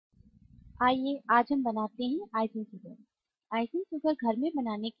आइए आज हम बनाते हैं आइसिंग शुगर। आइसिंग शुगर घर में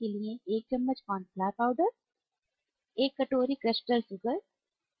बनाने के लिए 1 चम्मच कॉर्नफ्लावर पाउडर, 1 कटोरी क्रिस्टल शुगर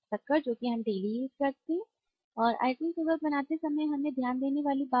शक्कर जो कि हम डेली यूज करते हैं। और आइसिंग शुगर बनाते समय हमें ध्यान देने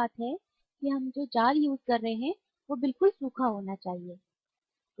वाली बात है कि हम जो जार यूज कर रहे हैं वो बिल्कुल सूखा होना चाहिए,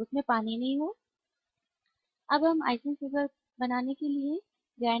 उसमें पानी नहीं हो। अब हम आइसिंग शुगर बनाने के लिए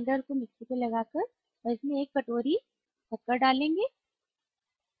ग्राइंडर को मिक्सी पे लगाकर और इसमें 1 कटोरी शक्कर डालेंगे।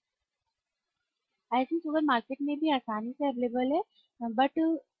 आइसिंग शुगर मार्केट में भी आसानी से अवेलेबल है, बट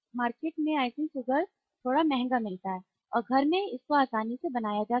मार्केट में आइसिंग शुगर थोड़ा महंगा मिलता है और घर में इसको आसानी से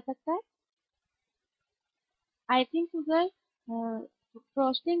बनाया जा सकता है। आइसिंग शुगर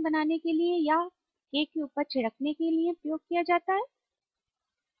फ्रोस्टिंग बनाने के लिए या केक के ऊपर छिड़कने के लिए प्रयोग किया जाता है।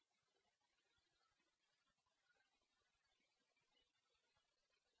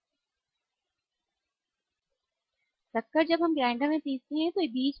 शक्कर जब हम ग्राइंडर में पीसते हैं तो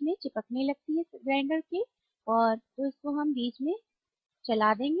बीच में चिपकने लगती है ग्राइंडर के, और तो इसको हम बीच में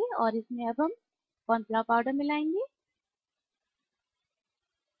चला देंगे और इसमें अब हम कॉर्नफ्लावर पाउडर मिलाएंगे।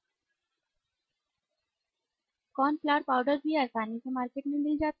 कॉर्नफ्लावर पाउडर भी आसानी से मार्केट में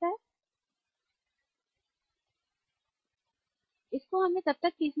मिल जाता है। इसको हमें तब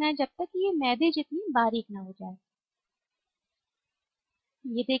तक पीसना है जब तक कि ये मैदे जितनी बारीक ना हो जाए।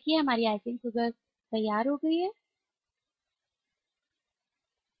 ये देखिए हमारी आइसिंग शुगर तैयार हो गई है।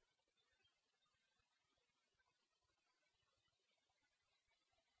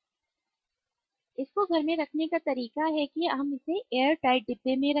 इसको घर में रखने का तरीका है कि हम इसे एयर टाइट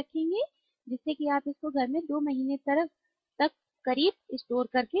डिब्बे में रखेंगे, जिससे कि आप इसको घर में 2 महीने तक करीब स्टोर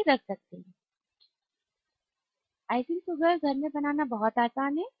करके रख सकते हैं। आइसिंग शुगर घर में बनाना बहुत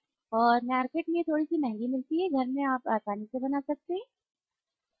आसान है और मार्केट में थोड़ी सी महंगी मिलती है, घर में आप आसानी से बना सकते हैं।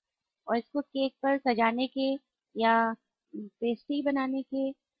 और इसको केक पर सजाने के या पेस्ट्री बनाने के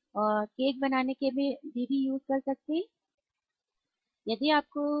और केक बनाने के भी यूज कर सकते हैं। यदि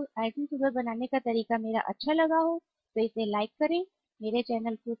आपको आइसिंग शुगर बनाने का तरीका मेरा अच्छा लगा हो तो इसे लाइक करें, मेरे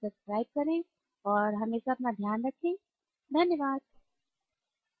चैनल को सब्सक्राइब करें और हमेशा अपना ध्यान रखें। धन्यवाद।